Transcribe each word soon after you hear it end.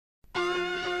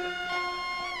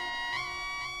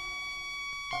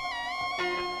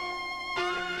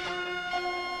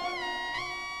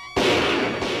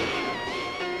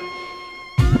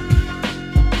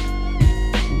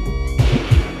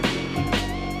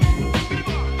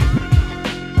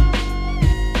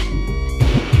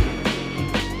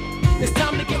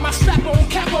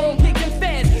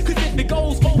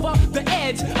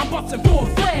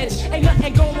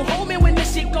ain't going home and when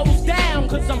this shit goes down,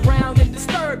 cause I'm brown and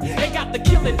disturbed, ain't got the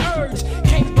killing urge.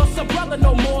 Can't bust a brother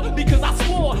no more, because I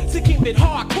swore to keep it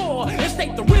hardcore and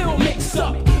state the real mix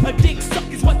up. A dick suck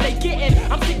is what they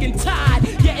gettin', I'm sick and tired.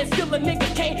 Yeah, and still a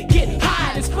nigga can't get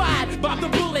high. Inspired by the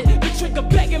bullet, the trigger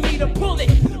begging me to pull it.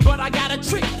 But I got a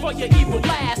trick for your evil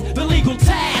last, the legal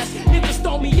task. Niggas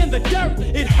throw me in the dirt,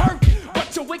 it hurt,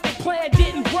 but your wicked plan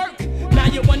didn't work. Now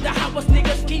you wonder how us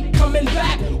niggas keep coming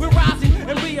back. We're rising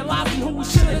and realizing who we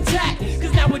should attack.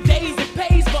 Cause nowadays it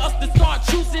pays for us to start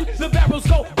choosing. The barrels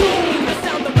go boom, the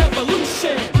sound of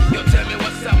revolution. You tell me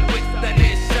what's up with the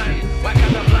nation. Why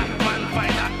can't a black man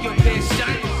find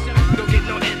occupation? Don't get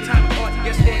no airtime on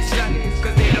your station,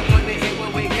 cause they don't wanna hear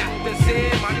what we got to say,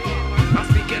 man. I'm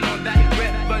speaking on that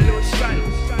revolution.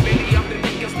 Many of the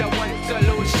niggas that want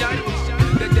solution.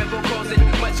 The devil causing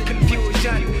much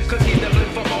confusion, cause he's the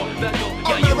blame for all the dope.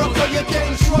 America, you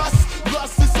can't trust.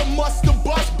 Thus it's a must to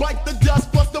bust. Bite the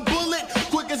dust, bust the bullet.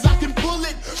 Quick as I can pull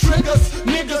it. Triggers,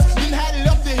 niggas, done had it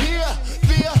up to here.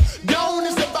 Fear, down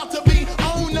is about to be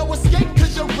on. No escape,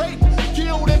 cause you're raped,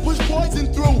 killed, and push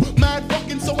poison through. Mad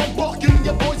fucking, so I'm barking.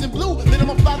 Your boys in blue. Then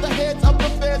I'ma fly the heads up the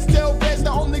feds. Tell red's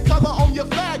the only color on your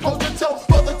flag. Hold your toe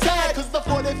for the tag, cause the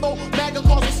 44 MAGA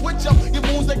cause a switch up. Your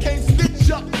wounds that can't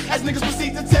stitch up. As niggas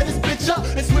proceed to tear this bitch up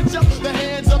and switch up the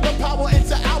hands of the power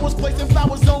into ours, placing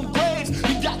flowers on graves.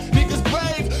 You got niggas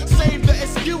brave, save the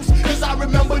excuse, cause I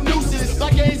remember nooses.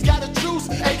 My game's got a truce,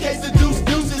 AK's the deuce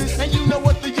deuces. And you know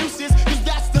what the use is, cause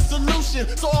that's the solution.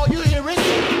 So all you hear is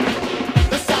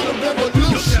the sound of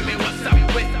revolution. You tell me what's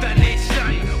up with the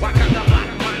nation. Why can't the black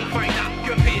man find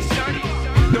occupation?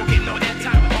 Don't get no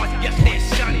airtime on your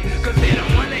station, cause they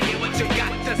don't wanna hear what you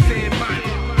got to say, man.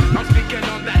 I'm speaking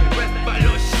on that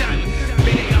revolution.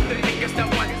 Many of the niggas that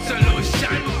want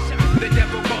solution. The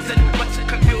devil causing much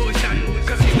confusion,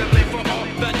 cause he's the blame for all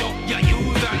the dope you're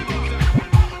using.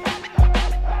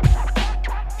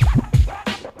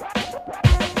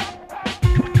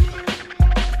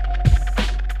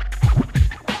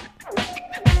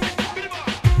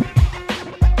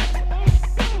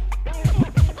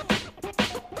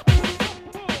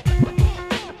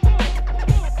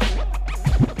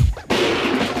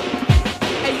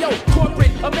 Hey yo,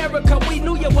 corporate America, we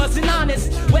knew you wasn't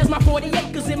honest. Where's my 40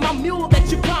 acres and my mule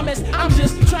that you promised? I'm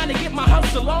just trying to get my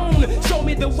house alone. Show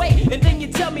me the way, and then you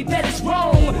tell me that it's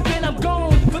wrong. Then I'm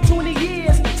gone for 20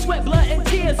 years, sweat, blood, and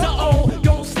tears. Uh-oh,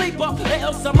 don't sleep up, or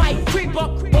else I might creep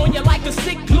up on you like a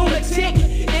sick lunatic.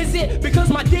 Is it because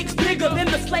my dick's bigger than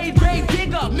the slave grave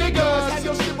digger? Niggas, have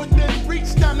your shit within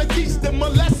reach. Time to teach them a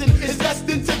lesson. It's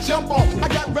destined to jump off. I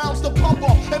got rounds to pump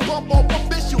off and bump off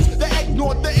officials that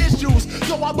ignore the issues.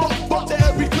 So I bump to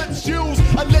every clip shoes.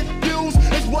 A lit fuse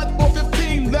is what for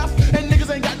 15 left. And niggas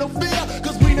ain't got no fear,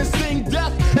 cause we done seen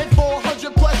death and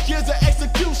 400 plus years of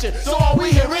execution. So all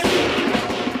we hear is